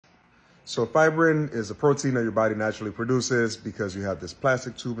So fibrin is a protein that your body naturally produces because you have this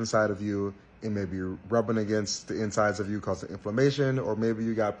plastic tube inside of you. It may be rubbing against the insides of you, causing inflammation, or maybe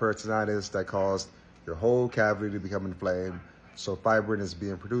you got peritonitis that caused your whole cavity to become inflamed. So fibrin is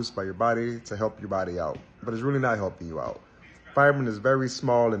being produced by your body to help your body out, but it's really not helping you out. Fibrin is very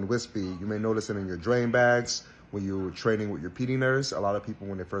small and wispy. You may notice it in your drain bags when you're training with your PD nurse. A lot of people,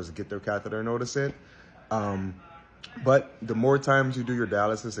 when they first get their catheter, notice it. But the more times you do your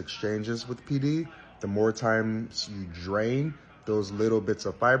dialysis exchanges with PD, the more times you drain, those little bits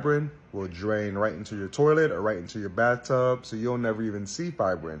of fibrin will drain right into your toilet or right into your bathtub, so you'll never even see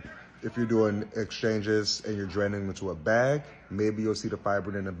fibrin. If you're doing exchanges and you're draining into a bag, maybe you'll see the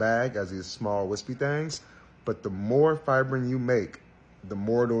fibrin in the bag as these small wispy things. But the more fibrin you make, the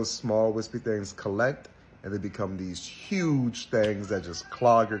more those small wispy things collect, and they become these huge things that just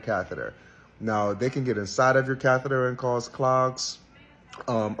clog your catheter. Now, they can get inside of your catheter and cause clogs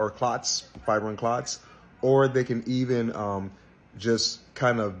or clots, fibrin clots, or they can even just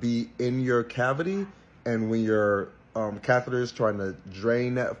kind of be in your cavity, and when your catheter is trying to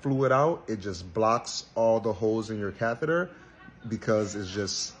drain that fluid out, it just blocks all the holes in your catheter because it's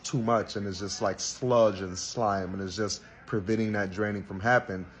just too much, and it's just like sludge and slime, and it's just preventing that draining from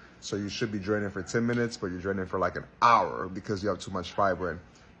happening. So you should be draining for 10 minutes, but you're draining for like an hour because you have too much fibrin.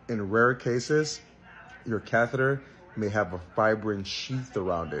 In rare cases, your catheter may have a fibrin sheath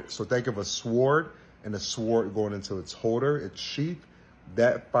around it. So think of a sword, and the sword going into its holder, its sheath.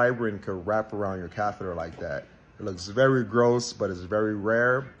 That fibrin could wrap around your catheter like that. It looks very gross, but it's very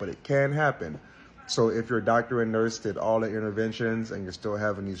rare, but it can happen. So if your doctor and nurse did all the interventions and you're still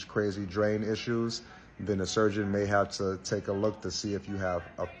having these crazy drain issues, then a surgeon may have to take a look to see if you have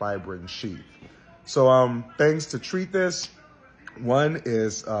a fibrin sheath. So things to treat this. One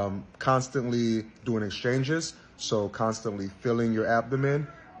is constantly doing exchanges. So constantly filling your abdomen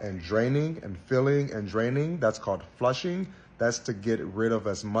and draining and filling and draining. That's called flushing. That's to get rid of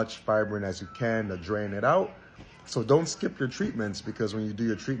as much fibrin as you can to drain it out. So don't skip your treatments, because when you do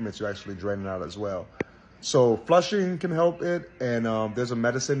your treatments, you're actually draining out as well. So flushing can help it. And there's a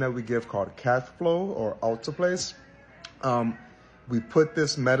medicine that we give called Cathflow or Alteplase. We put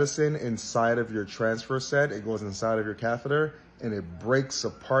this medicine inside of your transfer set. It goes inside of your catheter and it breaks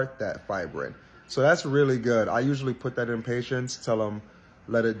apart that fibrin. So that's really good. I usually put that in patients, tell them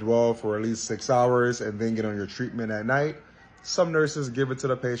let it dwell for at least 6 hours and then get on your treatment at night. Some nurses give it to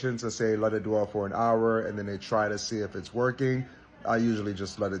the patients and say let it dwell for an hour, and then they try to see if it's working. I usually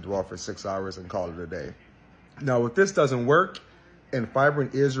just let it dwell for 6 hours and call it a day. Now, if this doesn't work and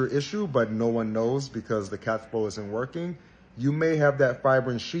fibrin is your issue, but no one knows because the Cathflow isn't working, you may have that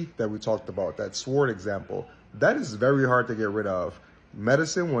fibrin sheath that we talked about, that sword example. That is very hard to get rid of.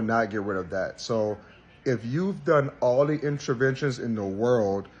 Medicine will not get rid of that. So if you've done all the interventions in the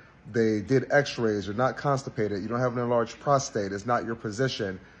world, they did x-rays, you're not constipated, you don't have an enlarged prostate, it's not your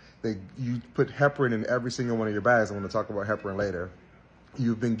position, you put heparin in every single one of your bags. I'm going to talk about heparin later.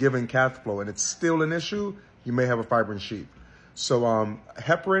 You've been given Cathflow and it's still an issue, you may have a fibrin sheath. So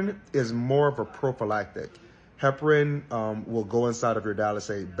heparin is more of a prophylactic. Heparin will go inside of your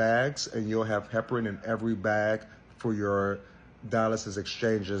dialysate bags, and you'll have heparin in every bag for your dialysis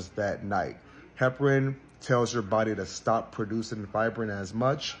exchanges that night. Heparin tells your body to stop producing fibrin as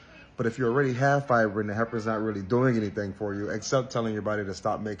much, but if you already have fibrin, the heparin's not really doing anything for you except telling your body to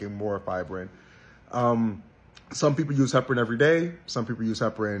stop making more fibrin. Some people use heparin every day. Some people use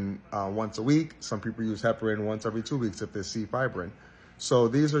heparin once a week. Some people use heparin once every 2 weeks if they see fibrin. So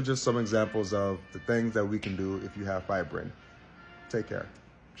these are just some examples of the things that we can do if you have fibrin. Take care.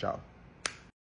 Ciao.